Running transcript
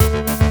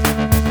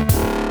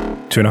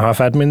Two and a Half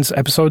Admins,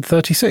 episode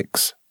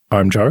 36.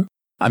 I'm Joe.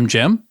 I'm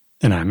Jim.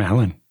 And I'm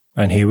Alan.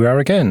 And here we are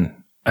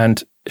again.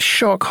 And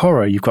shock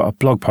horror, you've got a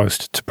blog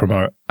post to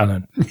promote,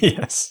 Alan.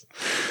 Yes.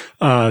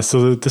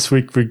 So this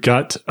week we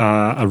got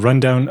a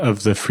rundown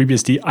of the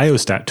FreeBSD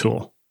IOStat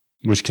tool,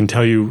 which can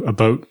tell you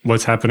about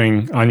what's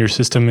happening on your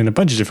system in a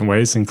bunch of different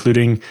ways,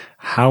 including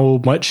how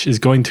much is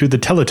going through the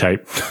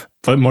teletype,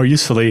 but more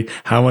usefully,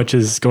 how much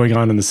is going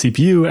on in the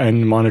CPU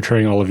and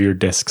monitoring all of your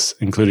disks,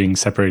 including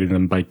separating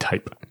them by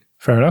type.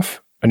 Fair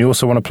enough. And you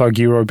also want to plug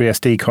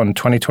EuroBSDCon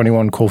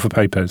 2021 call for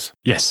papers.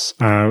 Yes.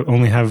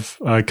 Only have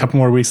a couple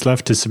more weeks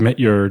left to submit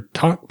your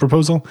talk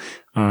proposal.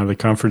 The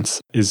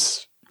conference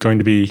is going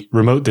to be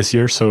remote this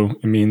year, so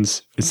it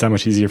means it's that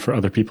much easier for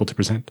other people to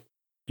present,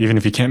 even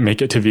if you can't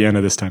make it to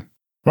Vienna this time.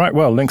 Right,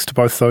 well, links to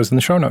both those in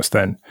the show notes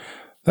then.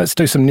 Let's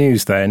do some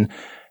news then.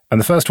 And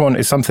the first one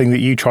is something that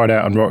you tried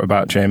out and wrote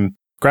about, Jim.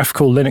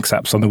 Graphical Linux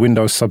apps on the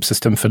Windows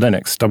subsystem for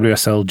Linux,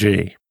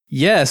 WSLG.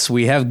 Yes,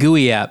 we have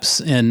GUI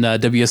apps in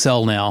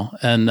WSL now,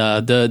 and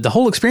the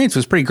whole experience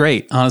was pretty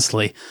great,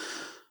 honestly.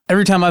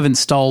 Every time I've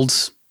installed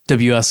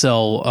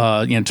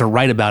WSL, to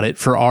write about it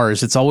for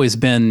ours, it's always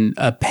been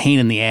a pain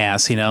in the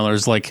ass.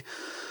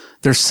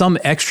 There's some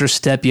extra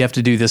step you have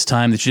to do this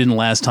time that you didn't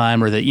last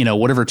time, or that,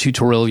 whatever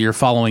tutorial you're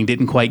following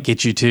didn't quite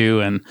get you to.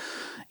 And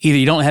either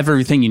you don't have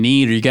everything you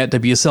need, or you got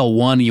WSL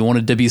 1, you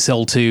wanted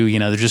WSL 2,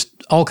 there's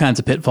just all kinds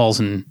of pitfalls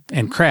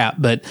and crap.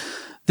 But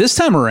this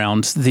time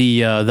around,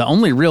 the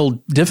only real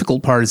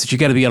difficult part is that you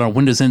got to be on a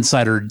Windows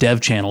Insider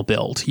dev channel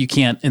build. You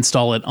can't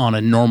install it on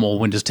a normal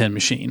Windows 10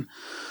 machine.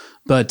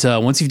 But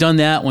once you've done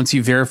that, once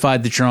you've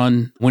verified that you're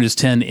on Windows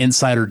 10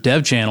 Insider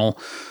dev channel,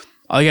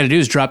 all you got to do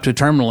is drop to a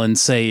terminal and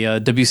say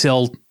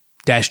WSL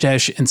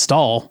 --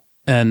 install,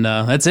 and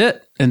that's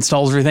it.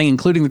 Installs everything,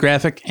 including the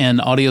graphic and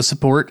audio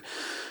support.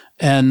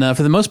 And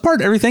for the most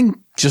part,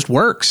 everything just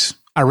works.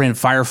 I ran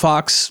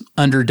Firefox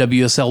under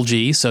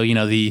WSLG, so,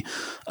 the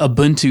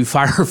Ubuntu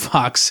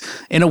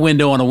Firefox in a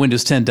window on a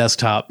Windows 10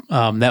 desktop.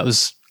 That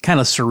was kind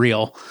of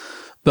surreal.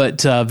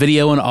 But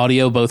video and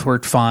audio both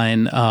worked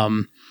fine.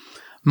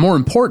 More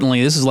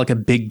importantly, this is like a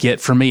big get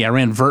for me. I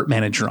ran Virt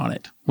Manager on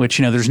it, which,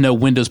 there's no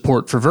Windows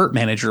port for Virt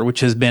Manager, which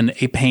has been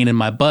a pain in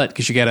my butt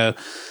because you got to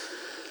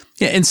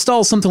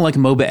install something like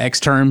MOBA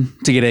Xterm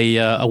to get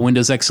a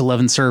Windows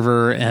X11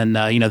 server, and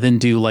then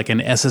do like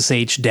an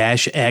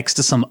SSH-X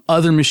to some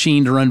other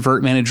machine to run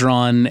Virt Manager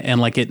on,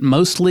 and it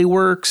mostly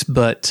works,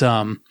 but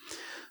some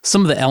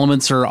of the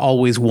elements are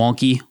always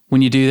wonky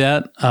when you do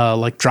that.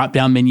 Like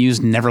drop-down menus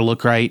never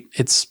look right.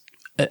 It's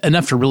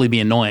enough to really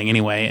be annoying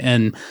anyway,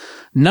 and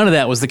none of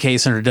that was the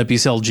case under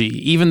WSLG,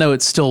 even though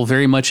it's still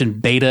very much in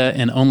beta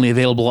and only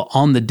available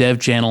on the dev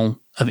channel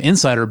of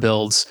Insider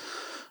builds.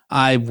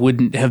 I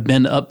wouldn't have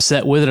been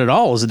upset with it at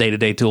all as a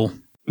day-to-day tool.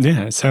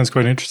 Yeah, it sounds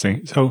quite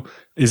interesting. So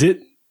is it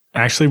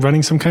actually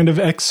running some kind of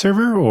X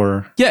server,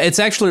 or? Yeah, it's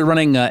actually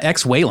running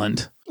X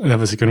Wayland. That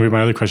was going to be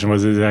my other question.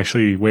 Was it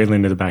actually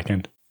Wayland in the back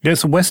end? Yeah,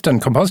 it's a Western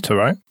compositor,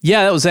 right?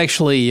 Yeah, that was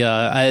actually,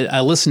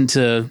 I listened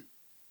to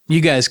you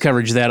guys'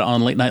 coverage of that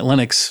on Late Night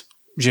Linux,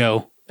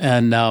 Joe.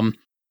 And I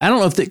don't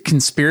know if the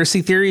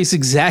conspiracy theory is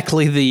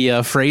exactly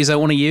the phrase I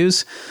want to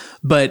use,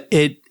 but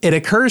it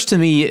occurs to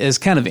me as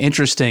kind of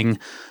interesting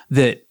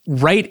that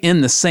right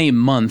in the same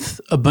month,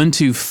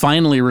 Ubuntu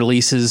finally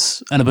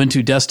releases an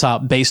Ubuntu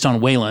desktop based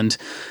on Wayland,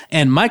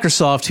 and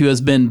Microsoft, who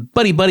has been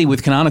buddy-buddy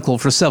with Canonical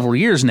for several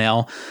years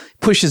now,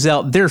 pushes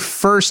out their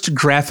first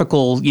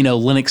graphical,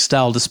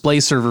 Linux-style display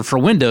server for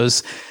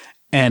Windows,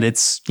 and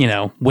it's,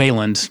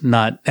 Wayland,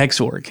 not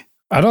Xorg.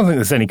 I don't think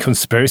there's any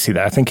conspiracy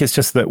there. I think it's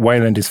just that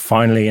Wayland is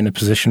finally in a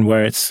position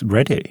where it's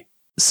ready.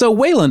 So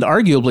Wayland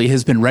arguably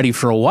has been ready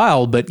for a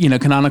while, but,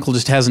 Canonical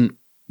just hasn't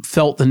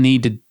felt the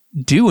need to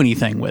do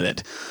anything with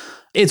it.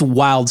 It's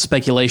wild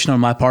speculation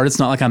on my part. It's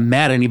not like I'm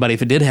mad at anybody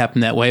if it did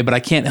happen that way, but I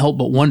can't help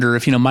but wonder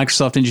if,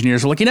 Microsoft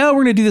engineers are like, we're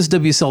going to do this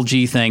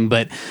WSLG thing,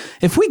 but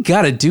if we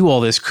got to do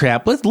all this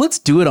crap, let's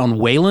do it on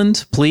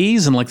Wayland,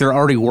 please. And they're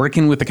already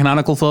working with the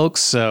Canonical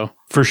folks, so.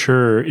 For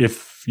sure,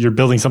 if you're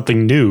building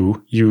something new,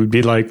 you would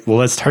be like, well,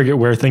 let's target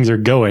where things are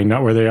going,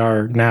 not where they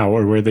are now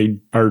or where they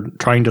are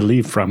trying to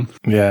leave from.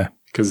 Yeah.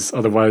 Because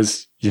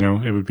otherwise,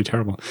 it would be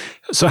terrible.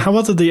 So how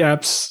well did the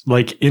apps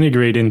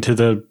integrate into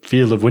the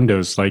field of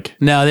Windows?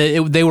 No,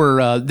 they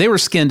were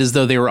skinned as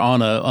though they were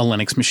on a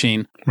Linux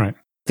machine. Right.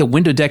 The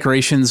window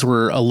decorations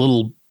were a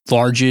little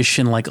largish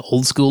and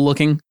old school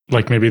looking.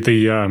 Maybe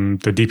the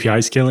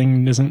DPI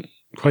scaling isn't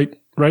quite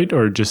right,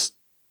 or just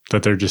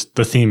that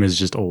the theme is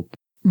just old.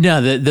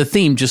 No, the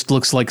theme just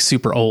looks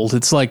super old.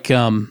 It's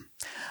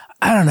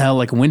I don't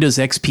know, Windows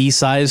XP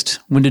sized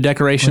window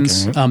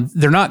decorations. Okay.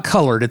 They're not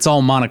colored. It's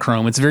all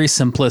monochrome. It's very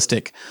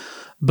simplistic,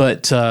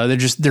 but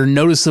they're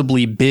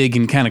noticeably big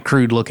and kind of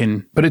crude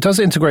looking. But it does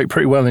integrate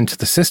pretty well into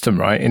the system,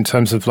 right? In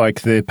terms of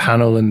the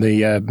panel and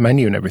the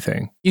menu and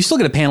everything. You still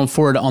get a panel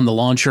for it on the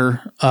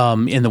launcher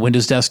in the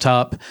Windows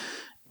desktop.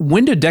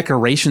 Window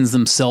decorations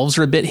themselves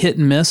are a bit hit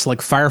and miss.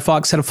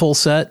 Firefox had a full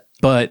set,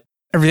 but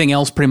everything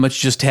else pretty much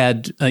just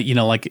had,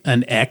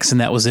 an X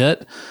and that was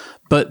it.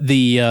 But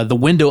the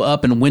window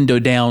up and window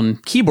down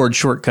keyboard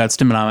shortcuts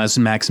to minimize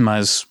and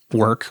maximize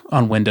work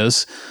on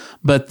Windows.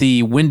 But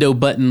the window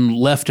button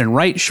left and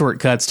right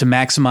shortcuts to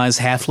maximize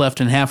half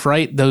left and half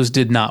right, those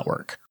did not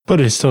work.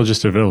 But it's still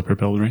just a developer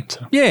build, right?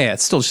 So. Yeah,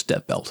 it's still just a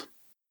dev build.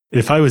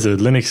 If I was a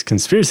Linux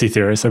conspiracy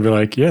theorist, I'd be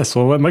like, yes,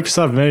 well, what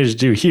Microsoft managed to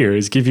do here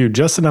is give you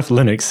just enough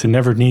Linux to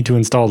never need to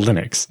install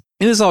Linux.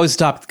 And this is always a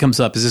topic that comes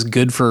up. Is this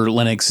good for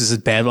Linux? Is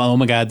it bad? Oh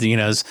my God,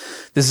 this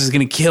is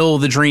going to kill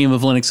the dream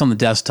of Linux on the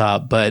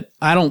desktop. But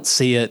I don't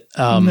see it.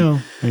 No.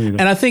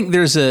 And I think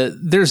there's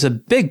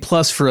a big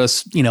plus for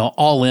us,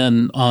 all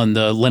in on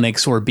the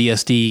Linux or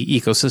BSD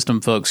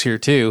ecosystem folks here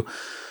too,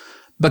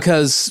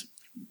 because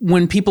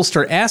when people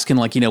start asking,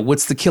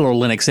 what's the killer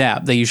Linux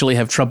app? They usually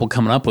have trouble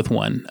coming up with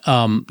one.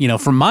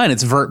 For mine,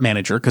 it's Virt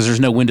Manager because there's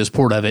no Windows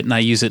port of it, and I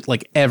use it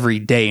every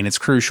day, and it's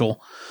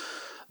crucial.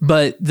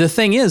 But the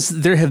thing is,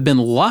 there have been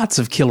lots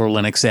of killer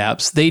Linux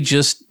apps.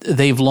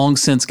 They've long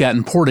since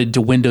gotten ported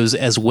to Windows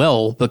as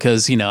well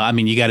because, you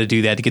got to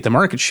do that to get the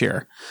market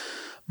share.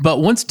 But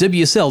once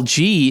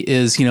WSL-G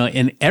is,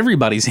 in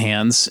everybody's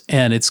hands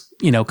and it's,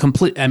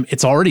 complete,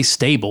 it's already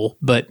stable,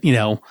 but,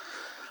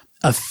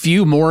 a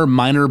few more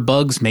minor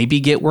bugs maybe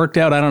get worked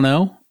out. I don't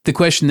know. The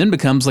question then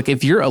becomes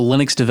if you're a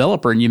Linux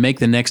developer and you make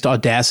the next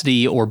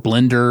Audacity or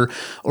Blender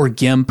or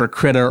GIMP or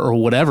Krita or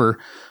whatever,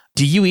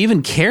 do you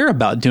even care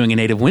about doing a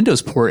native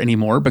Windows port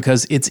anymore?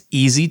 Because it's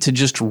easy to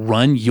just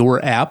run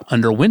your app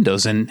under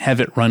Windows and have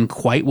it run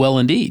quite well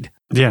indeed.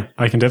 Yeah,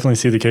 I can definitely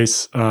see the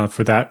case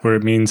for that, where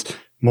it means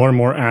more and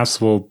more apps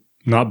will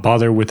not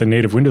bother with a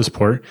native Windows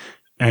port.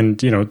 And,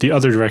 the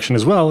other direction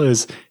as well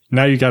is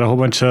now you got a whole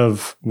bunch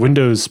of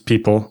Windows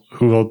people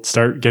who will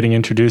start getting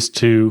introduced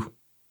to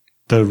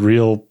the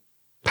real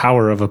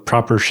power of a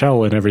proper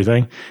shell and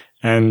everything,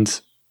 and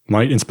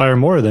might inspire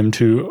more of them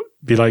to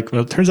be like,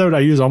 well, it turns out I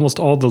use almost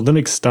all the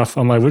Linux stuff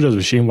on my Windows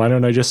machine. Why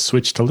don't I just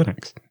switch to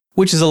Linux?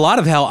 Which is a lot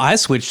of how I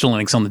switched to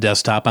Linux on the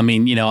desktop.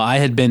 I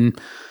had been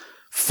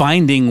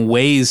finding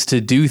ways to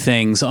do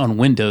things on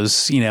Windows,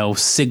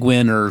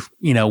 Cygwin or,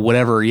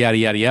 whatever, yada,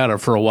 yada, yada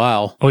for a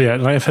while. Oh,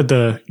 yeah. I've had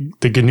the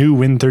GNU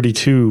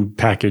Win32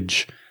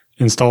 package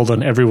installed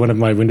on every one of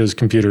my Windows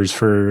computers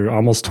for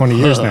almost 20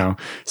 years now,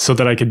 so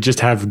that I could just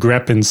have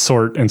grep and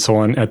sort and so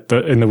on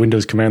in the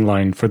Windows command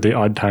line for the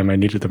odd time I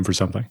needed them for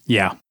something.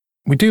 Yeah.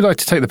 We do like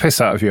to take the piss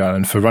out of you,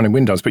 Alan, for running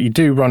Windows, but you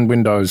do run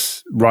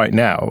Windows right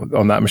now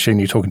on that machine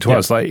you're talking to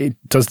us.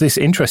 Does this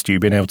interest you,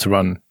 being able to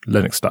run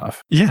Linux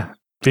stuff? Yeah.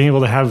 Being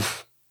able to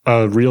have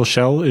a real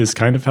shell is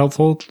kind of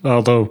helpful,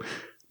 although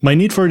my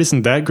need for it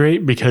isn't that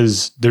great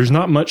because there's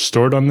not much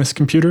stored on this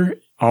computer.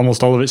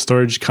 Almost all of its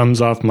storage comes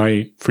off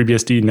my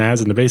FreeBSD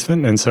NAS in the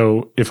basement. And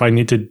so if I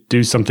need to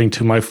do something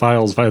to my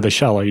files via the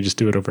shell, I just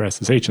do it over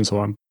SSH and so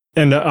on.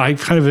 And I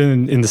kind of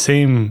in the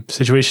same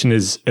situation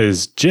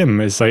as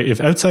Jim. Is if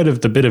outside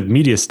of the bit of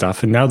media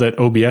stuff, and now that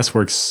OBS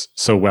works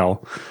so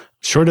well,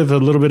 short of a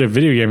little bit of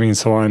video gaming and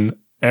so on,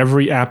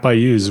 every app I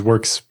use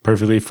works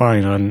perfectly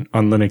fine on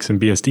Linux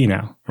and BSD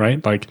now, right?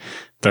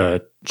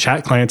 The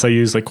chat clients I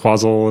use, like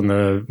Quazzle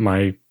and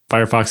my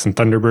Firefox and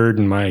Thunderbird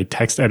and my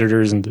text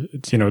editors, and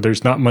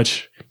there's not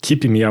much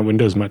keeping me on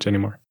Windows much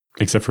anymore,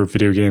 except for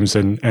video games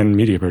and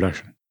media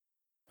production.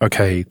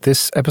 Okay,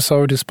 this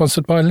episode is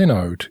sponsored by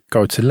Linode.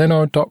 Go to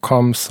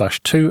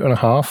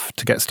linode.com/2.5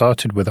 to get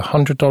started with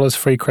 $100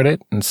 free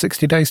credit and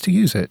 60 days to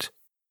use it.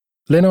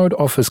 Linode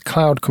offers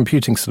cloud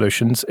computing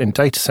solutions in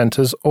data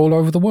centers all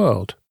over the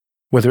world.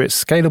 Whether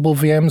it's scalable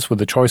VMs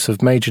with a choice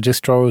of major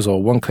distros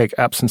or one-click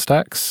apps and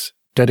stacks,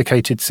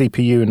 dedicated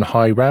CPU and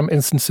high RAM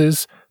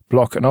instances,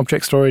 block and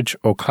object storage,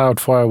 or cloud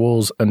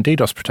firewalls and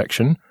DDoS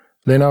protection,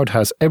 Linode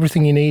has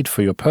everything you need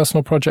for your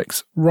personal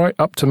projects right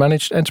up to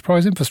managed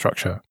enterprise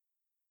infrastructure.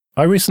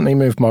 I recently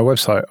moved my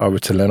website over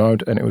to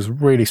Linode and it was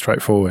really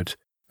straightforward.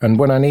 And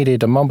when I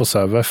needed a Mumble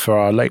server for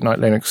our Late Night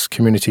Linux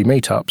community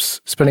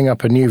meetups, spinning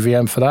up a new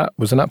VM for that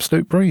was an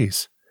absolute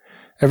breeze.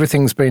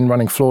 Everything's been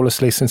running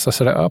flawlessly since I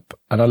set it up,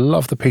 and I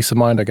love the peace of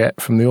mind I get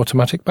from the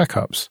automatic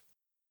backups.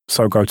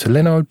 So go to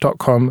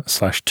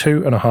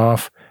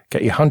linode.com/2.5,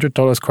 get your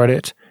 $100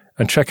 credit,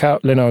 and check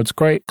out Linode's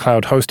great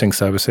cloud hosting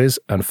services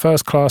and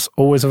first-class,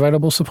 always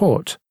available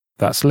support.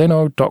 That's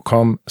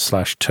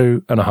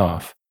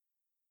linode.com/2.5.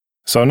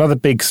 So another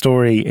big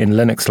story in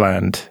Linux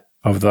land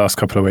over the last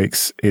couple of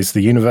weeks is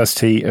the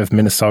University of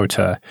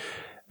Minnesota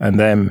and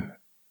them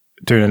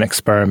doing an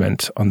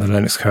experiment on the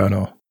Linux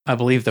kernel. I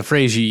believe the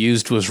phrase you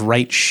used was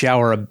right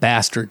shower of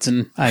bastards,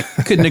 and I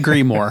couldn't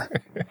agree more.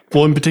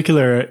 Well, in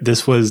particular,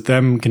 this was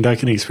them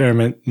conducting an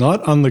experiment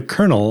not on the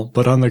kernel,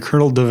 but on the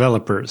kernel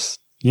developers,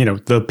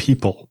 the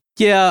people.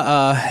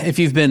 Yeah, if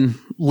you've been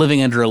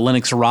living under a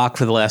Linux rock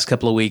for the last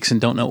couple of weeks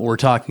and don't know what we're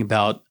talking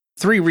about,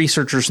 3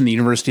 researchers from the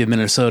University of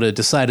Minnesota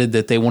decided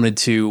that they wanted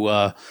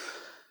to,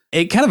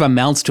 it kind of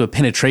amounts to a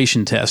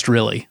penetration test,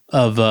 really,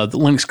 of the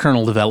Linux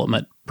kernel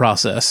development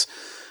process.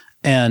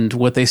 And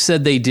what they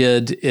said they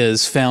did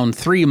is found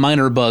 3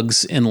 minor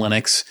bugs in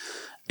Linux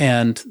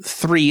and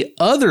 3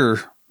 other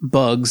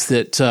bugs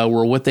that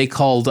were what they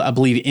called, I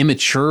believe,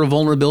 immature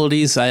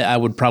vulnerabilities. I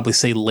would probably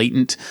say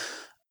latent.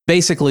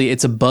 Basically,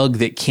 it's a bug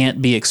that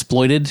can't be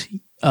exploited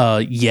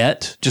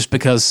yet, just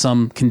because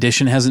some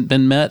condition hasn't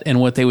been met. And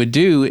what they would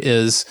do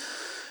is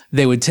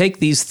they would take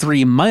these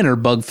 3 minor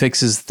bug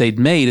fixes that they'd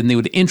made, and they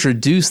would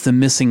introduce the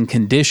missing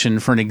condition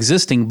for an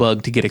existing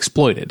bug to get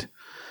exploited.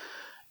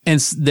 And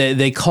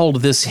they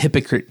called this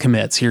hypocrite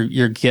commits.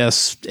 Your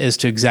guess as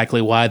to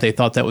exactly why they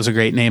thought that was a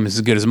great name is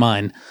as good as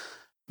mine.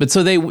 But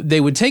so they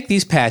would take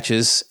these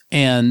patches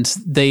and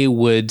they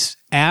would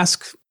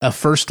ask a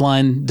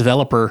first-line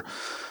developer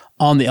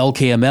on the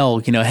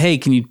LKML, hey,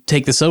 can you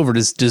take this over?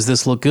 Does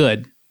this look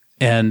good?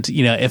 And,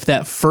 if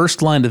that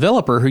first-line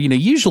developer who,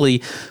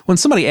 usually when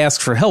somebody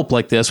asks for help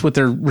like this, what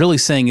they're really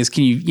saying is,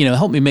 can you,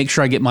 help me make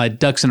sure I get my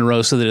ducks in a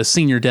row so that a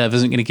senior dev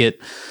isn't going to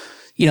get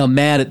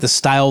mad at the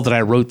style that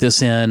I wrote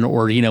this in,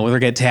 or, whether I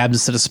get tabs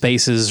instead of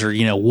spaces, or,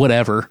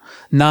 whatever.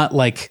 Not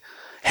like,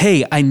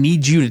 hey, I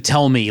need you to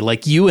tell me,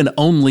 like, you and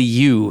only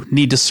you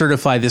need to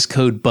certify this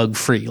code bug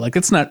free. Like,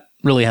 that's not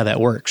really how that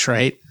works,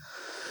 right?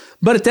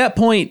 But at that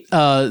point,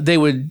 they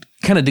would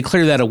kind of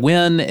declare that a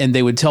win, and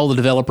they would tell the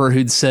developer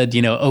who'd said,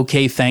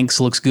 okay, thanks,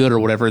 looks good, or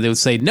whatever. They would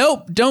say,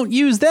 nope, don't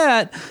use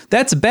that.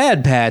 That's a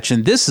bad patch,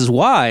 and this is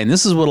why, and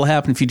this is what'll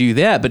happen if you do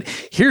that. But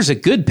here's a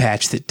good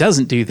patch that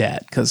doesn't do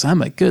that, because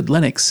I'm a good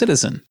Linux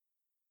citizen.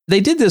 They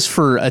did this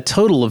for a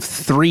total of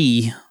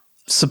 3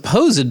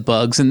 supposed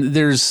bugs, and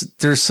there's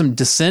some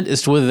dissent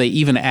as to whether they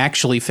even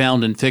actually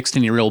found and fixed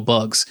any real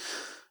bugs.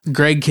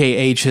 Greg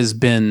KH has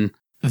been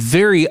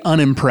very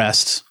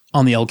unimpressed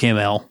on the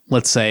LKML,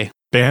 let's say.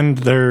 Banned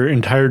their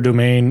entire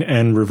domain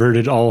and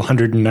reverted all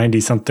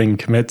 190-something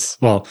commits.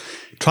 Well,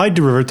 tried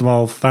to revert them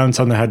all, found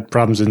some that had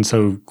problems, and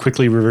so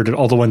quickly reverted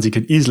all the ones he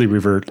could easily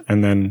revert,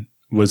 and then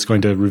was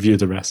going to review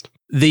the rest.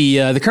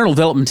 The kernel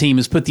development team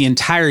has put the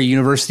entire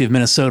University of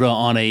Minnesota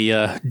on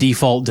a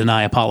default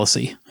deny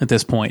policy at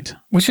this point.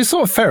 Which is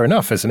sort of fair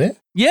enough, isn't it?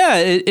 Yeah,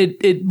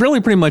 it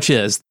really pretty much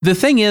is. The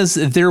thing is,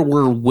 there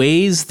were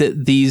ways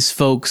that these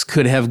folks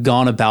could have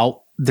gone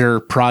about their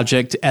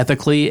project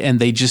ethically, and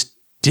they just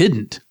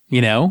didn't.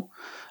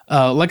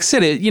 Like I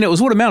said, it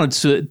was what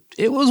amounts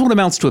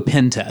to a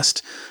pen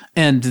test.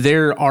 And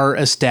there are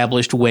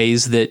established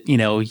ways that,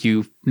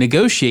 you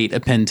negotiate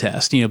a pen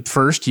test.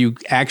 First you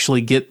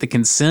actually get the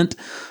consent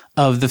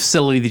of the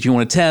facility that you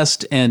want to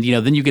test. And,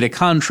 then you get a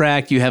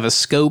contract, you have a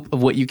scope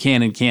of what you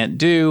can and can't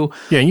do.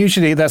 Yeah.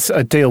 Usually that's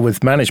a deal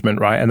with management,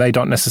 right? And they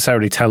don't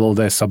necessarily tell all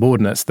their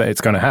subordinates that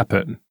it's going to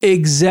happen.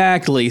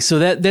 Exactly. So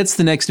that's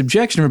the next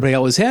objection everybody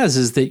always has,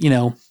 is that,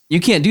 you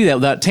can't do that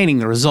without tainting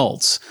the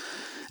results.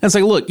 And it's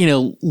like, look,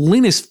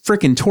 Linus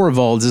frickin'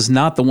 Torvalds is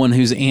not the one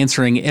who's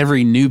answering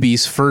every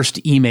newbie's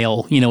first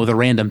email, with a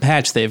random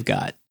patch they've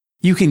got.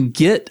 You can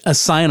get a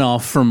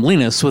sign-off from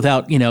Linus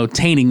without,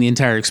 tainting the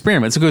entire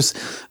experiment. So, of course,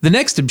 the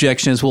next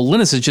objection is, well,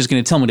 Linus is just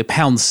going to tell me to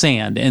pound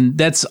sand. And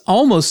that's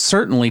almost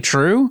certainly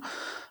true.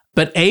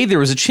 But A, there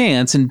was a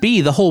chance. And B,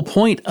 the whole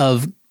point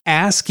of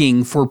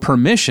asking for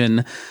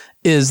permission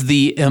is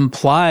the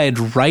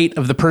implied right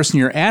of the person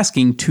you're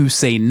asking to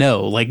say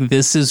no. Like,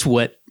 this is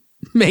what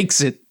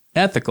makes it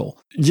ethical.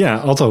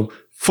 Yeah, although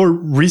for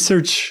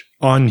research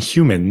on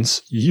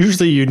humans,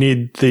 usually you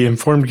need the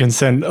informed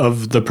consent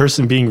of the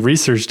person being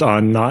researched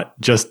on, not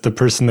just the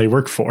person they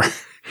work for.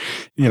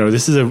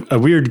 This is a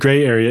weird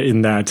gray area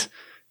in that,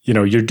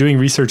 you're doing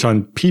research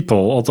on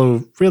people,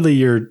 although really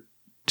you're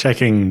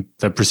checking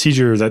the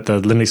procedure that the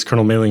Linux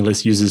kernel mailing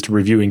list uses to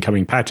review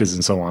incoming patches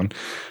and so on.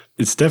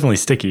 It's definitely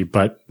sticky,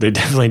 but they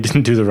definitely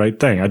didn't do the right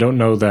thing. I don't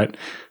know that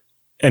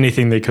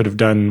anything they could have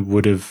done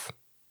would have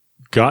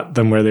got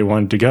them where they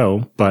wanted to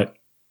go, but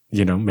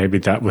maybe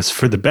that was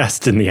for the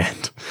best in the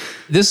end.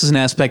 This is an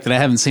aspect that I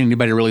haven't seen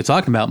anybody really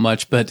talking about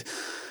much, but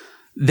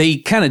they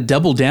kind of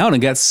doubled down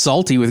and got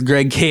salty with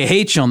Greg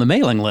KH on the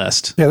mailing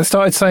list. Yeah, they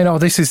started saying, oh,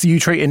 this is you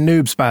treating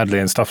noobs badly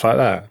and stuff like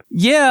that.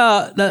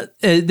 Yeah,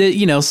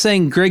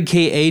 saying Greg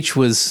KH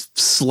was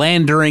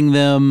slandering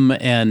them,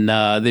 and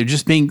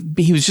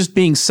he was just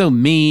being so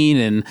mean,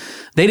 and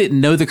they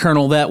didn't know the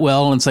kernel that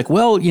well. And it's like,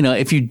 well,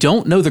 if you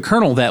don't know the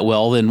kernel that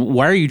well, then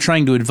why are you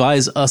trying to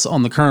advise us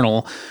on the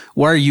kernel?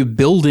 Why are you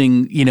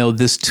building,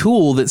 this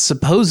tool that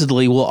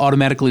supposedly will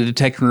automatically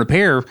detect and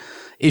repair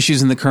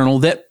issues in the kernel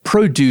that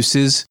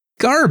produces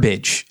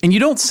garbage? And you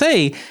don't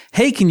say,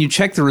 hey, can you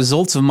check the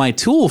results of my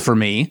tool for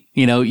me?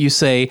 You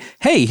say,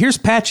 hey, here's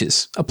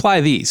patches, apply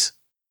these.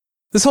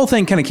 This whole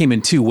thing kind of came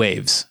in 2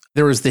 waves.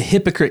 There was the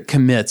hypocrite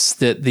commits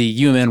that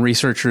the UMN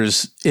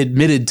researchers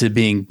admitted to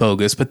being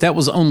bogus, but that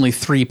was only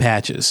 3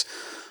 patches.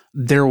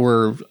 There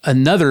were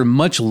another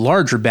much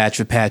larger batch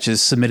of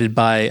patches submitted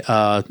by,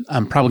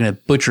 I'm probably going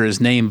to butcher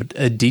his name, but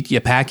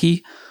Aditya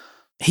Paki.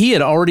 He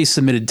had already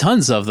submitted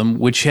tons of them,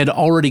 which had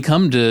already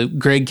come to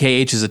Greg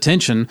KH's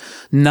attention,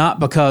 not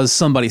because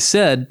somebody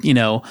said,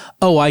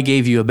 oh, I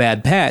gave you a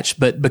bad patch,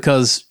 but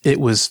because it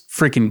was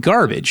freaking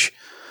garbage.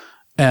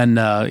 And,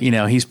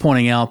 he's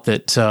pointing out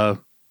that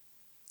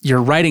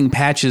you're writing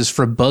patches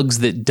for bugs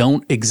that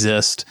don't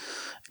exist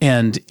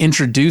and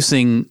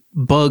introducing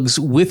bugs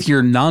with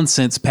your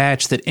nonsense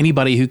patch that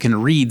anybody who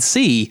can read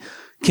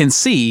can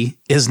see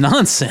is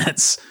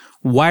nonsense.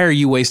 Why are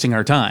you wasting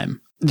our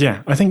time?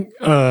 Yeah, I think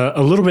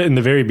a little bit in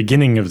the very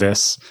beginning of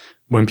this,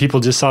 when people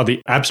just saw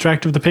the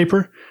abstract of the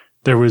paper,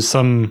 there was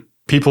some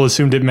people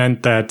assumed it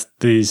meant that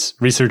these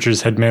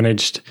researchers had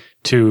managed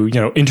to,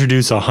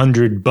 introduce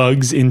 100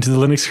 bugs into the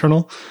Linux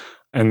kernel.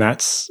 And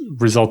that's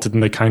resulted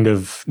in the kind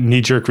of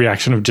knee-jerk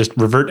reaction of just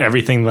revert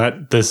everything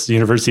that this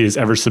university has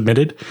ever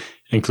submitted,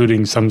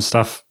 including some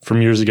stuff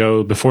from years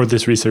ago before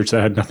this research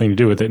that had nothing to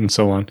do with it and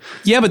so on.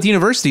 Yeah, but the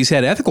university's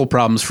had ethical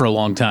problems for a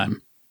long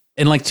time.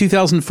 In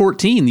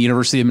 2014, the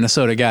University of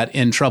Minnesota got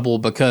in trouble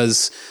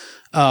because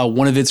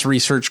one of its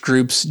research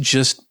groups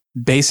just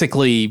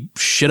basically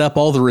shit up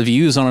all the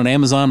reviews on an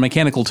Amazon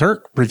Mechanical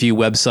Turk review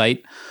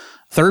website.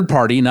 Third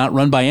party, not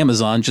run by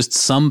Amazon, just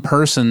some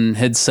person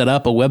had set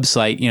up a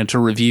website, to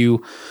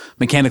review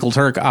Mechanical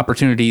Turk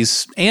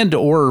opportunities and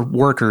or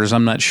workers,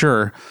 I'm not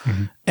sure.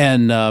 Mm-hmm.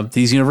 And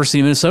these University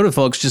of Minnesota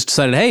folks just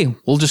decided, hey,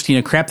 we'll just,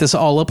 crap this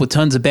all up with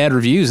tons of bad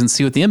reviews and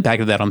see what the impact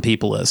of that on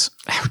people is.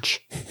 Ouch.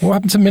 What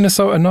happened to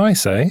Minnesota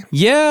Nice, eh?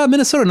 Yeah,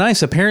 Minnesota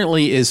Nice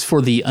apparently is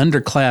for the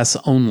underclass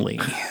only.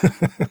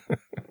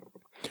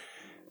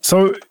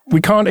 So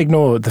we can't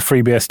ignore the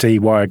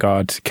FreeBSD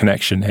WireGuard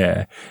connection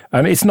here.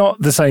 It's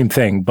not the same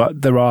thing,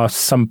 but there are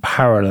some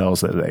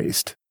parallels at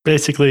least.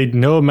 Basically,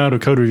 no amount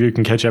of code review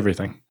can catch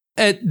everything.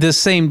 At the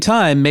same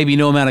time, maybe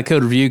no amount of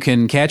code review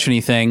can catch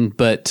anything,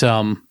 but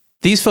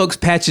these folks'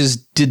 patches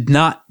did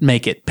not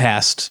make it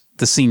past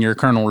the senior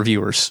kernel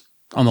reviewers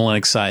on the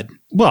Linux side.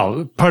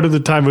 Well, part of the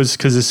time was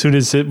because as soon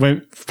as it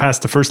went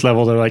past the first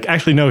level, they're like,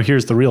 actually, no,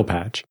 here's the real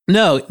patch.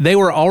 No, they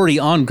were already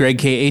on Greg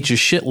K.H.'s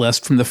shit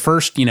list from the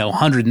first,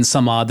 100 and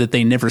some odd that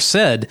they never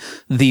said,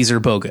 these are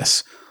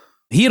bogus.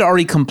 He had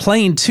already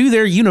complained to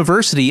their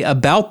university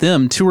about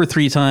them 2 or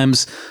 3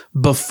 times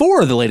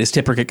before the latest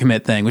Hypocrite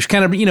commit thing, which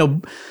kind of,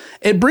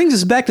 it brings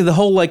us back to the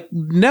whole,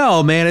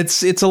 no, man,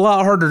 it's a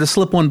lot harder to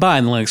slip one by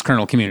in the Linux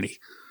kernel community.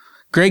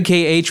 Greg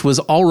K.H. was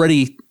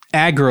already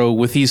aggro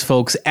with these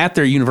folks at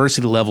their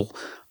university level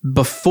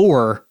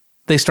before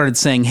they started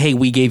saying, hey,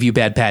 we gave you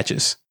bad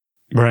patches.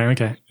 Right,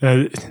 okay.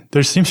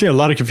 There seems to be a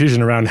lot of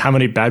confusion around how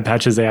many bad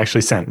patches they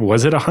actually sent.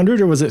 Was it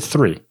 100 or was it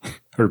 3?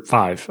 Or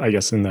 5, I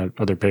guess, in that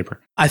other paper?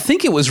 I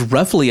think it was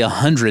roughly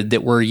 100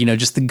 that were,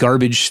 just the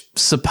garbage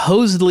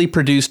supposedly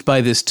produced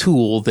by this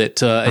tool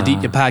that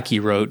Aditya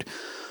Paki wrote.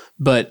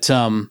 But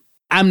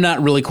I'm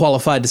not really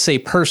qualified to say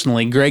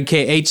personally. Greg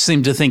K.H.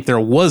 seemed to think there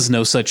was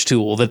no such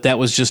tool, that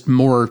was just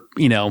more,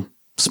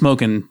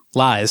 smoke and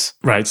lies.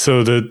 Right.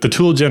 So the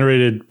tool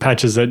generated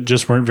patches that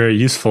just weren't very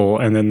useful.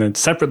 And then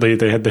separately,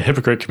 they had the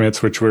Hypocrite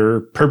commits, which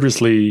were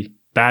purposely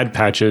bad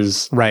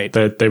patches. Right.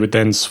 That they would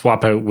then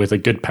swap out with a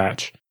good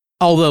patch.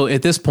 Although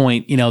at this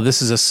point,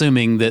 this is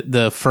assuming that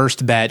the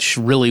first batch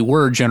really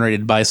were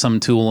generated by some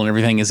tool and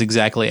everything is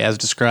exactly as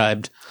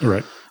described.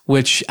 Right.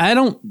 Which I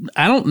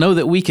don't know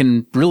that we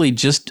can really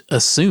just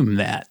assume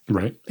that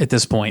right at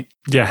this point.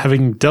 Yeah,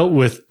 having dealt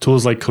with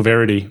tools like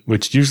Coverity,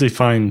 which usually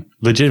find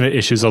legitimate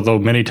issues, although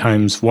many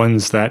times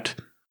ones that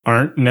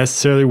aren't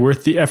necessarily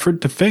worth the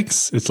effort to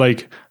fix. It's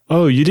like,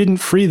 oh, you didn't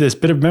free this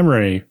bit of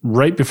memory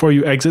right before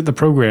you exit the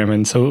program,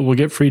 and so it will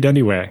get freed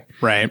anyway.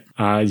 Right.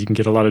 You can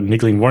get a lot of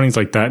niggling warnings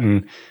like that,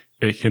 and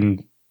it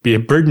can be a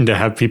burden to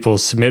have people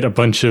submit a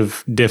bunch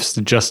of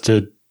diffs just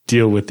to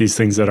deal with these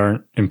things that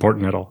aren't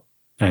important at all,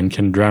 and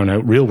can drown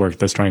out real work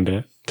that's trying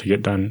to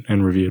get done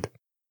and reviewed.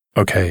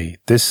 Okay,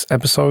 this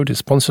episode is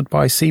sponsored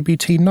by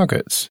CBT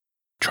Nuggets,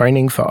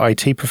 training for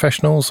IT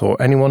professionals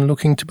or anyone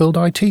looking to build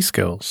IT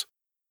skills.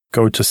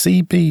 Go to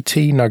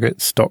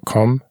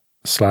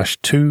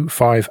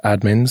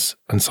cbtnuggets.com/25admins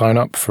and sign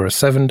up for a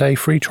 7-day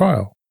free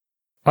trial.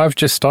 I've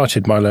just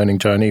started my learning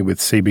journey with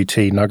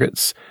CBT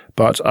Nuggets,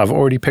 but I've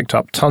already picked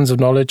up tons of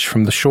knowledge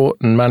from the short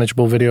and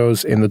manageable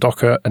videos in the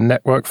Docker and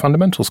Network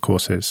Fundamentals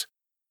courses.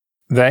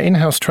 Their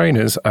in-house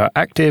trainers are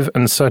active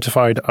and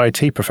certified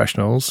IT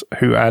professionals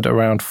who add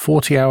around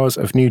 40 hours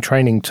of new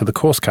training to the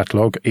course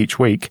catalog each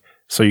week,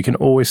 so you can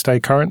always stay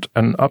current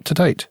and up to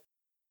date.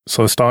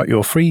 So start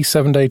your free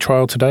 7-day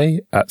trial today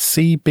at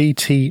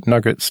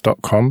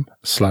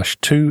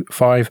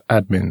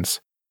cbtnuggets.com/25admins.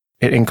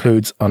 It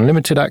includes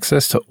unlimited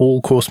access to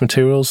all course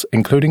materials,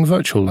 including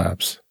virtual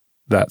labs.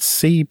 That's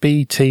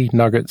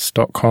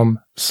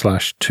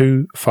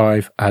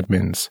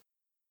cbtnuggets.com/25admins.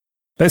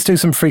 Let's do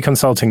some free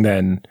consulting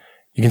then.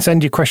 You can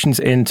send your questions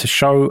in to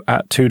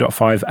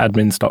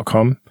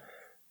show@2.5admins.com.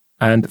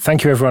 And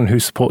thank you everyone who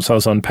supports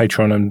us on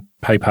Patreon and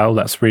PayPal.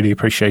 That's really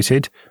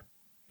appreciated.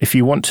 If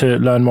you want to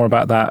learn more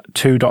about that,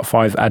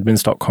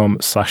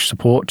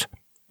 2.5admins.com/support.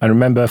 And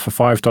remember, for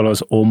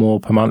 $5 or more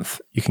per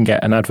month, you can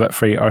get an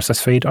advert-free RSS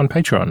feed on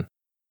Patreon.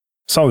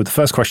 So the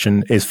first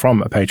question is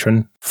from a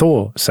patron.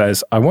 Thor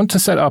says, I want to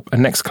set up a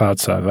Nextcloud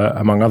server,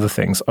 among other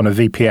things, on a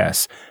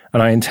VPS,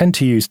 and I intend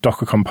to use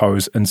Docker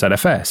Compose and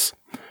ZFS.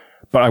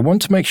 But I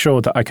want to make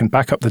sure that I can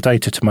back up the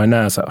data to my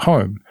NAS at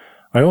home.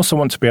 I also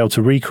want to be able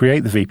to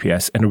recreate the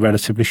VPS in a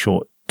relatively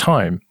short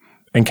time,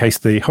 in case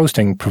the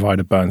hosting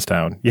provider burns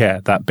down. Yeah,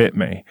 that bit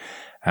me.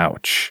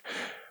 Ouch.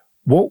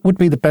 What would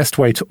be the best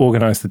way to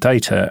organize the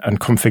data and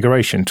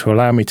configuration to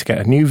allow me to get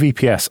a new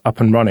VPS up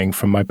and running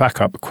from my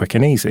backup quick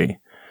and easy?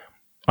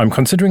 I'm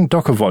considering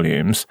Docker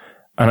volumes,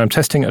 and I'm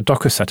testing a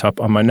Docker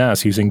setup on my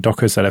NAS using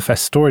Docker ZFS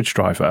storage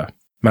driver,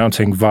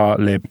 mounting var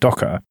lib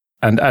docker,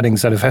 and adding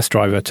ZFS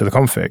driver to the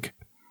config.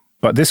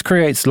 But this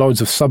creates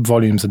loads of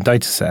subvolumes and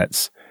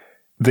datasets.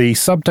 The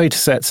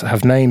sub-datasets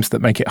have names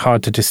that make it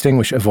hard to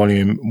distinguish a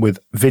volume with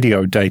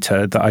video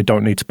data that I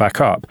don't need to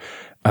back up,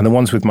 and the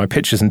ones with my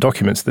pictures and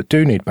documents that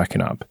do need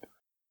backing up.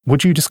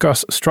 Would you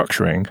discuss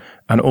structuring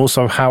and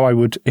also how I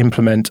would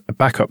implement a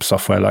backup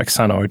software like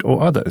Sanoid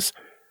or others?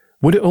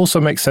 Would it also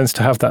make sense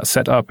to have that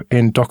set up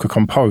in Docker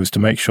Compose to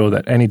make sure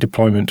that any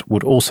deployment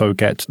would also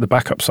get the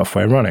backup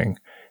software running?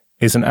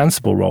 Is an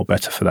Ansible role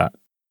better for that?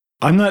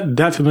 I'm not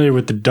that familiar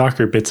with the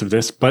Docker bits of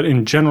this, but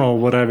in general,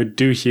 what I would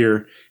do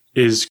here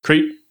is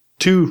create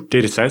two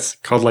datasets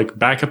called like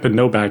backup and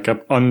no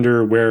backup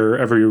under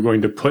wherever you're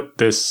going to put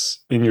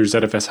this in your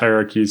ZFS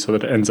hierarchy so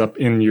that it ends up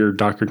in your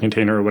Docker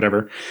container or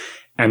whatever.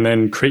 And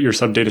then create your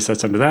sub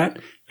datasets under that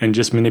and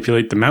just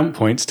manipulate the mount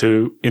points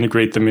to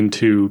integrate them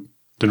into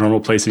the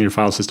normal place in your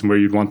file system where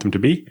you'd want them to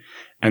be.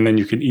 And then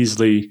you can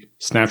easily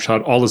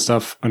snapshot all the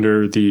stuff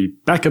under the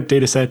backup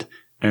dataset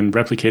and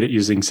replicate it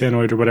using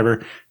Sanoid or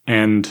whatever,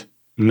 and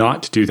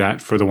not do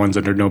that for the ones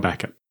under no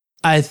backup.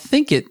 I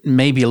think it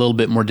may be a little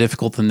bit more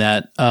difficult than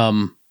that.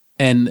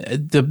 And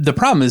the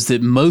problem is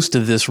that most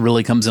of this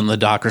really comes in on the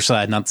Docker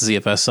side, not the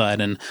ZFS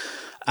side. And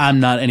I'm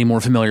not any more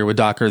familiar with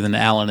Docker than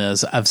Alan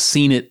is. I've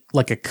seen it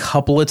like a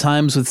couple of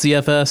times with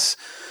ZFS.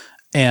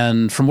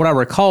 And from what I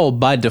recall,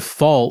 by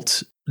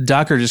default,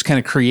 Docker just kind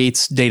of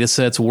creates data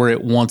sets where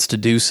it wants to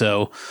do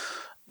so.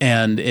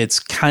 And it's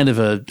kind of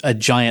a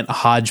giant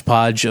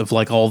hodgepodge of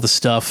like all the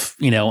stuff,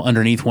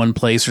 underneath one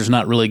place. There's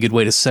not really a good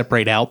way to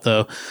separate out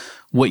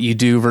what you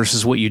do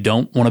versus what you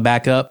don't want to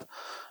back up.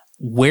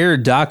 Where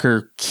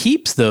Docker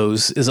keeps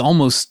those is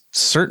almost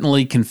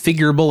certainly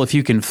configurable if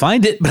you can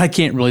find it, but I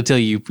can't really tell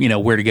you,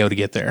 where to go to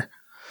get there.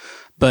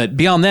 But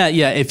beyond that,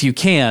 yeah, if you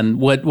can,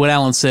 what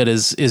Alan said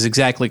is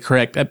exactly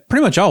correct.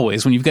 Pretty much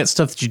always, when you've got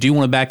stuff that you do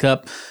want to back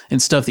up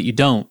and stuff that you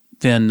don't,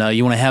 then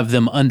you want to have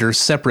them under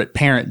separate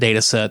parent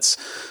data sets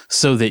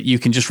so that you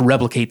can just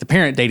replicate the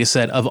parent data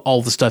set of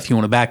all the stuff you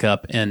want to back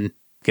up and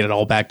get it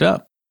all backed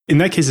up. In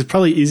that case, it's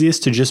probably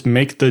easiest to just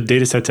make the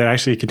data sets that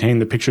actually contain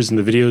the pictures and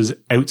the videos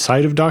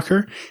outside of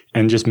Docker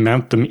and just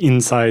mount them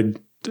inside,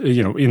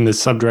 in the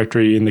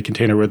subdirectory in the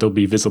container where they'll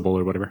be visible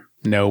or whatever.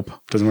 Nope.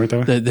 Doesn't work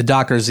that way? The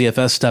Docker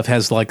ZFS stuff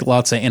has like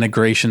lots of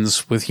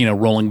integrations with,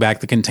 rolling back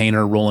the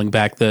container, rolling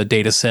back the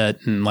data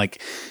set, and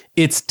like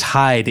it's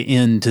tied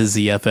into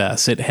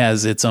ZFS. It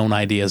has its own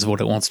ideas of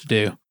what it wants to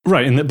do.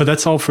 Right. But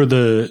that's all for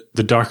the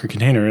Docker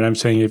container. And I'm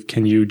saying,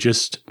 can you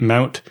just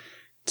mount,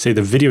 say,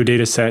 the video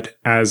data set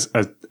as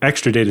an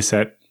extra data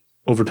set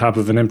over top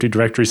of an empty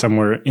directory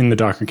somewhere in the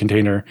Docker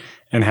container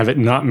and have it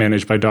not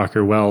managed by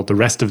Docker while the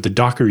rest of the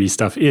Dockery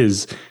stuff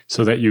is,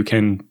 so that you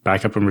can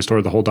back up and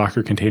restore the whole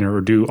Docker container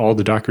or do all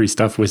the Dockery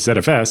stuff with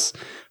ZFS,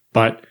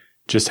 but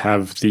just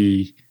have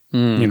the,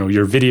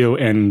 your video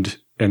and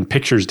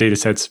pictures data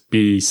sets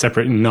be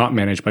separate and not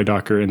managed by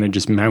Docker and then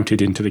just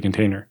mounted into the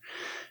container.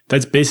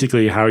 That's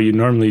basically how you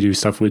normally do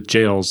stuff with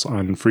jails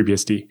on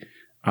FreeBSD.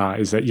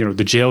 Is that,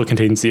 the jail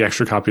contains the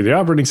extra copy of the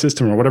operating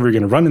system or whatever you're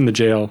going to run in the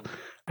jail,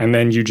 and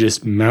then you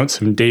just mount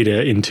some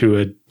data into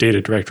a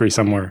data directory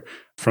somewhere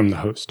from the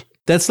host.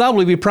 That's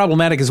probably be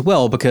problematic as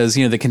well because,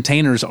 the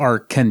containers are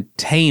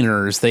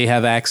containers. They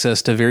have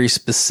access to very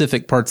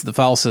specific parts of the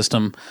file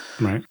system.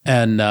 Right.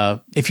 And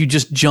if you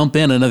just jump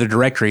in another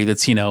directory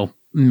that's,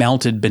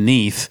 mounted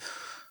beneath,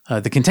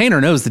 the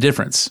container knows the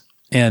difference.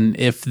 And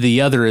if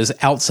the other is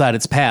outside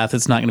its path,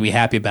 it's not going to be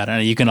happy about it.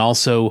 And you can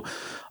also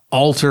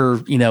alter,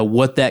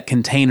 what that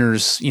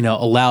container's,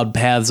 allowed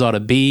paths ought to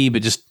be,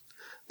 but just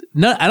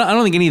no, I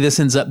don't think any of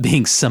this ends up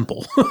being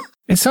simple.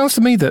 It sounds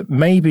to me that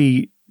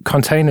maybe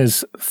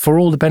containers, for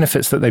all the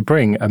benefits that they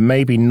bring, are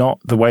maybe not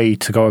the way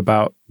to go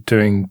about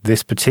doing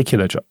this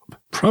particular job.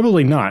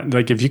 Probably not.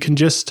 Like if you can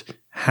just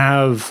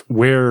have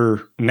where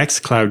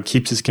Nextcloud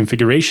keeps its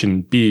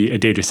configuration be a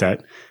data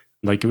set,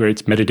 like where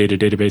it's metadata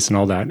database and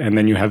all that, and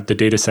then you have the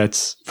data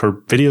sets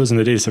for videos and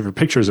the data set for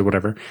pictures or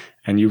whatever,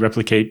 and you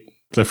replicate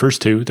the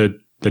first two, the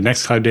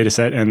Nextcloud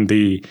dataset and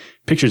the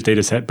pictures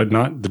dataset, but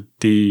not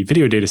the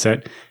video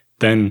dataset,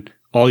 then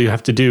all you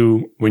have to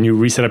do when you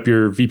reset up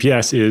your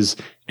VPS is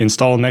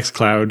install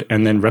Nextcloud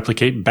and then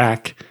replicate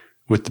back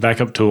with the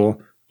backup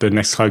tool the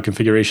Nextcloud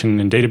configuration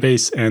and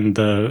database and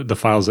the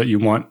files that you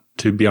want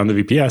to be on the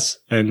VPS,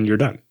 and you're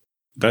done.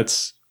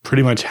 That's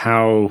pretty much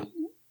how,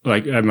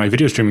 like at my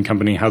video streaming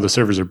company, how the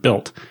servers are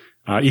built.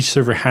 Each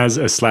server has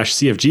a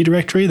 /CFG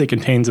directory that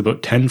contains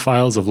about 10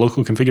 files of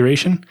local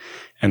configuration,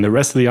 and the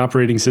rest of the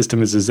operating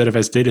system is a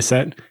ZFS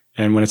dataset.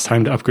 And when it's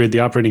time to upgrade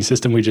the operating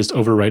system, we just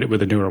overwrite it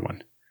with a newer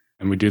one.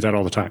 And we do that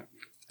all the time.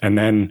 And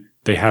then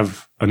they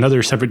have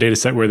another separate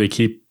dataset where they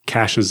keep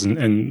caches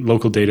and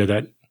local data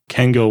that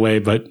can go away,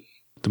 but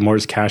the more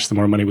is cached, the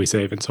more money we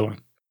save, and so on.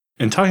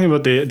 And talking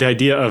about the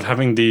idea of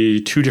having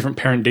the two different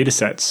parent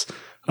datasets,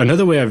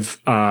 another way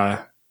I've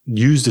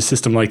used a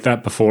system like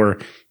that before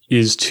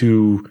is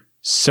to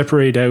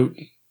separate out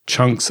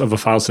chunks of a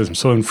file system.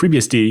 So in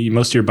FreeBSD,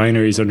 most of your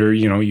binaries under,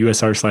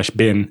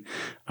 USR/bin,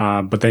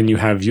 but then you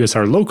have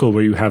USR local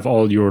where you have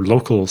all your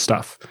local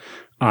stuff.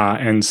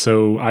 And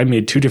so I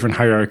made two different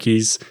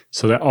hierarchies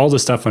so that all the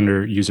stuff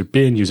under user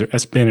bin, user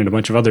sbin, and a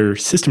bunch of other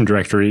system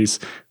directories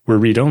were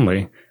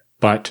read-only.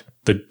 But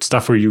the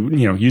stuff where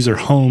user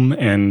home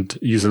and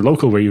user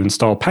local where you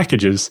install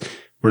packages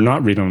were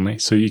not read-only.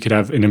 So you could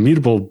have an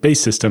immutable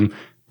base system,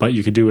 but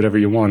you could do whatever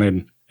you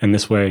wanted. And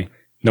this way,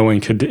 no one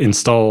could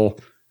install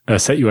a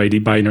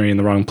setuid binary in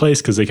the wrong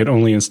place because they could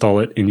only install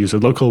it in user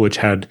local, which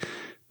had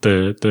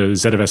the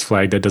ZFS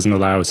flag that doesn't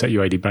allow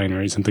setuid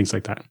binaries and things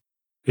like that.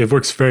 It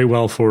works very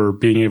well for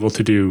being able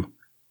to do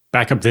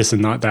backup this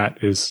and not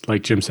that, is,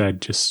 like Jim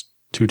said, just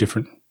two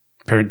different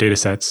parent data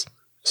sets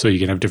so you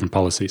can have different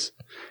policies.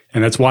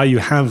 And that's why you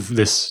have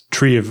this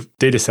tree of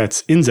data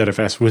sets in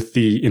ZFS with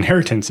the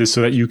inheritances,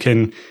 so that you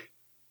can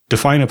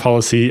define a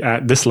policy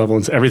at this level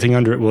and so everything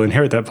under it will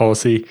inherit that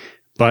policy,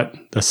 but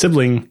the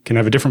sibling can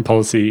have a different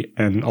policy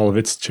and all of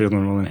its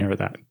children will inherit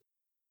that.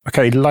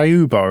 Okay,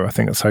 Laubo, I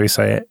think that's how you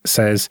say it,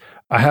 says,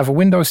 I have a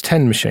Windows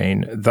 10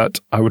 machine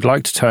that I would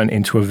like to turn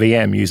into a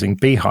VM using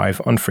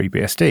bhyve on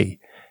FreeBSD.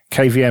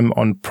 KVM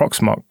on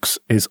Proxmox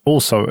is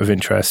also of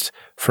interest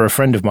for a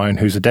friend of mine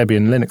who's a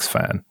Debian Linux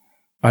fan.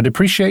 I'd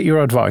appreciate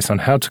your advice on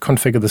how to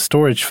configure the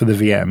storage for the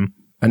VM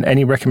and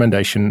any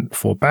recommendation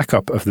for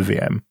backup of the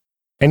VM.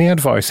 Any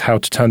advice how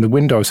to turn the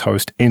Windows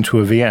host into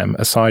a VM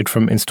aside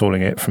from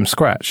installing it from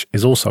scratch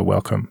is also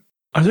welcome.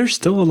 Are there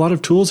still a lot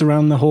of tools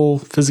around the whole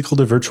physical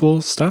to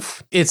virtual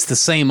stuff? It's the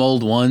same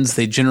old ones.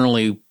 They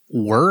generally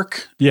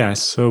work.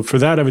 Yes. So for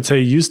that, I would say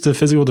use the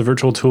physical to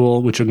virtual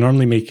tool, which would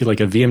normally make you like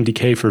a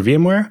VMDK for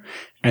VMware.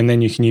 And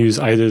then you can use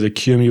either the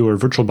QEMU or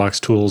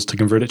VirtualBox tools to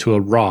convert it to a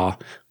RAW,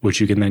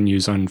 which you can then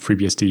use on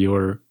FreeBSD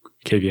or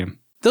KVM.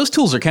 Those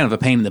tools are kind of a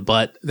pain in the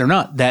butt. They're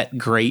not that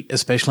great,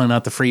 especially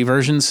not the free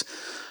versions.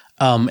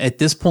 At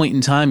this point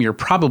in time, you're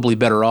probably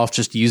better off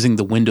just using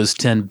the Windows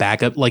 10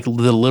 backup, like the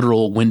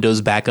literal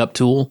Windows backup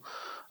tool.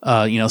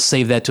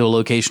 Save that to a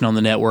location on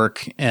the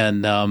network,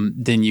 and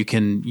then you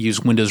can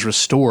use Windows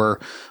Restore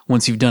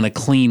once you've done a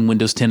clean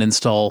Windows 10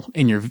 install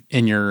in your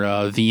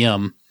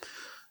VM.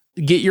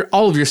 Get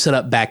all of your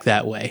setup back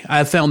that way.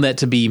 I've found that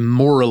to be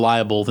more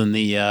reliable than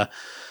the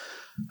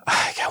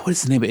what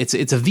is the name of it?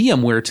 It's a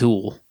VMware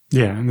tool.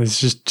 Yeah, and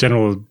it's just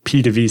general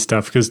P2V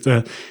stuff, because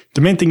the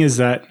main thing is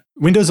that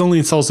Windows only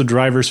installs the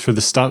drivers for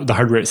the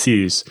hardware it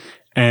sees,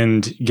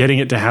 and getting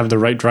it to have the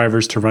right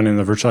drivers to run in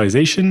the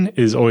virtualization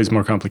is always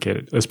more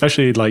complicated.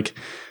 Especially like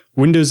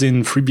Windows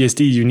in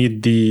FreeBSD, you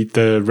need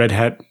the Red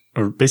Hat,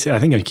 or basically I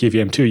think on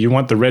KVM too, you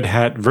want the Red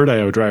Hat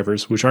VirtIO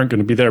drivers, which aren't going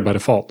to be there by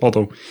default,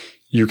 although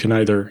you can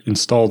either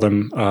install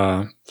them,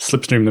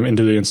 slipstream them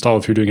into the install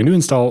if you're doing a new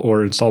install,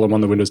 or install them on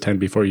the Windows 10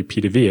 before you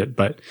P2V it.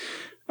 But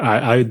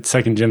I'd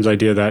second Jim's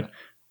idea that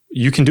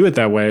you can do it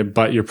that way,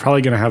 but you're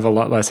probably going to have a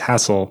lot less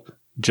hassle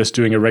just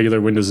doing a regular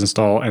Windows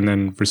install and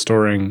then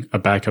restoring a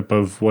backup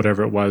of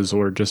whatever it was,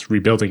 or just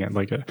rebuilding it.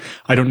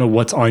 I don't know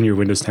what's on your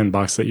Windows 10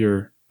 box that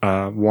you're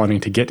wanting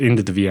to get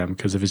into the VM,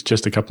 because if it's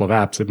just a couple of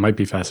apps, it might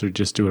be faster to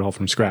just do it all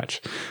from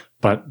scratch.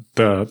 But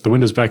the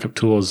Windows backup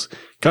tool has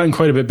gotten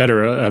quite a bit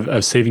better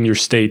of saving your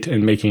state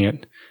and making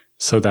it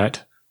so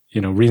that,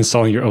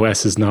 reinstalling your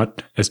OS is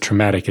not as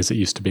traumatic as it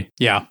used to be.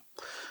 Yeah.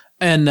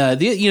 And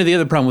the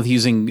other problem with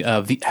using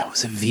was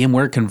it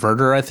VMware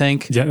Converter, I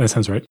think? Yeah, that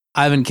sounds right.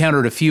 I've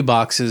encountered a few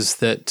boxes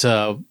that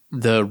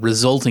the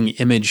resulting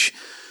image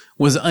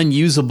was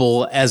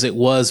unusable as it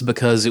was,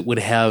 because it would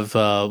have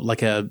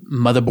like a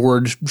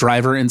motherboard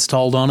driver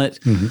installed on it.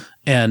 Mm-hmm.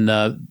 And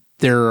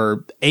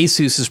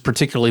ASUS is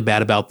particularly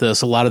bad about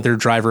this. A lot of their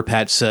driver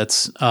patch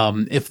sets,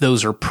 if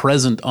those are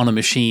present on a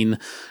machine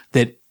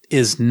that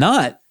is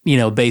not,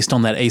 based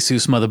on that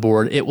ASUS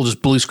motherboard, it will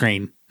just blue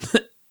screen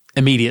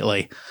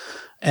immediately.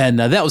 And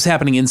that was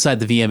happening inside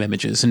the VM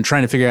images, and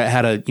trying to figure out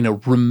how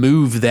to,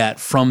 remove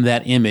that from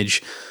that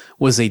image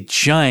was a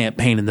giant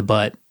pain in the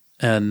butt.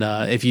 And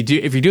if you do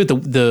it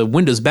the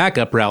Windows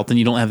backup route, then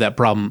you don't have that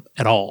problem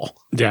at all.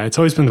 Yeah, it's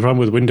always been the problem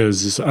with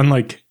Windows is,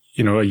 unlike,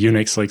 a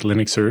Unix like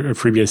Linux or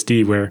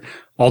FreeBSD, where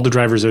all the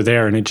drivers are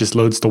there and it just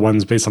loads the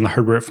ones based on the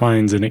hardware it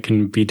finds, and it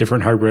can be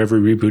different hardware every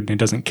reboot and it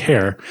doesn't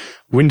care.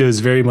 Windows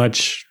very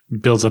much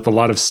builds up a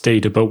lot of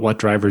state about what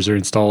drivers are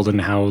installed and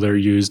how they're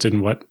used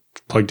and what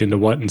plugged into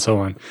what and so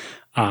on.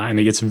 And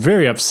it gets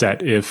very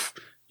upset if,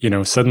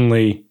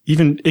 suddenly,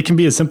 even it can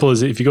be as simple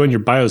as if you go in your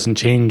BIOS and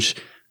change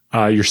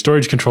your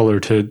storage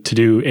controller to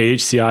do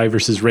AHCI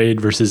versus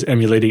RAID versus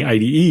emulating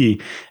IDE,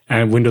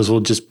 and Windows will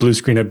just blue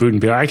screen at boot and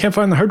be like, I can't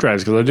find the hard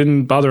drives because I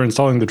didn't bother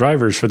installing the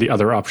drivers for the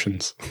other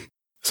options.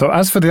 So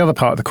as for the other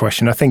part of the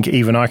question, I think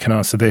even I can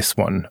answer this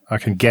one. I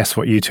can guess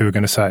what you two are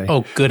going to say.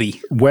 Oh,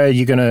 goody. Where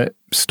you're going to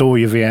store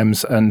your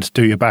VMs and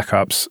do your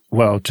backups,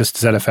 well, just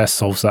ZFS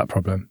solves that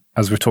problem,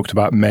 as we've talked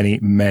about many,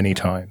 many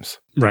times.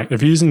 Right.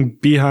 If you're using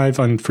bhyve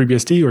on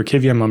FreeBSD or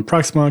KVM on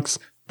Proxmox,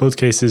 both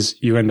cases,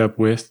 you end up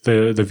with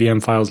the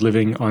VM files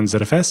living on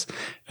ZFS.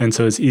 And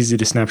so it's easy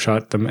to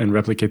snapshot them and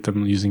replicate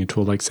them using a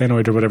tool like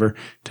Sanoid or whatever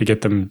to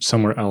get them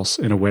somewhere else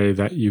in a way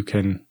that you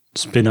can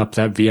spin up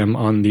that VM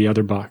on the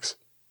other box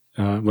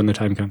when the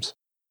time comes.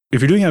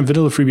 If you're doing it on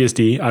vanilla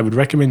FreeBSD, I would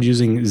recommend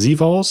using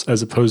zvols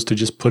as opposed to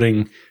just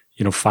putting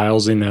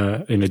files in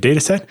a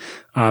data set,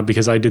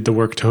 because I did the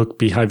work to hook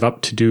bhyve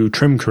up to do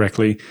trim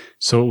correctly.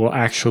 So it will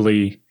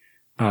actually,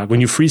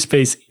 when you free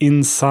space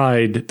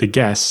inside the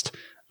guest,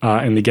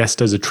 and the guest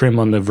does a trim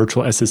on the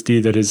virtual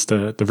SSD that is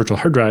the virtual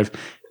hard drive,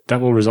 that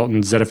will result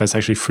in ZFS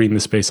actually freeing the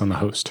space on the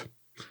host.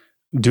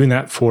 Doing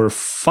that for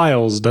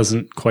files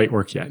doesn't quite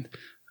work yet,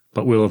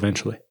 but will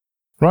eventually.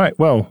 Right,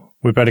 well,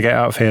 we better get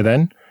out of here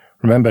then.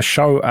 Remember,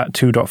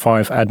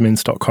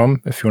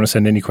 show@2.5admins.com if you want to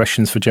send any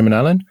questions for Jim and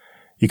Alan.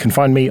 You can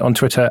find me on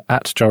Twitter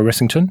 @Joe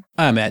Rissington.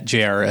 I'm at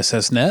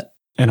JRSSNet.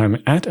 And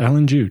I'm at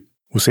Alan Jude.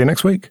 We'll see you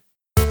next week.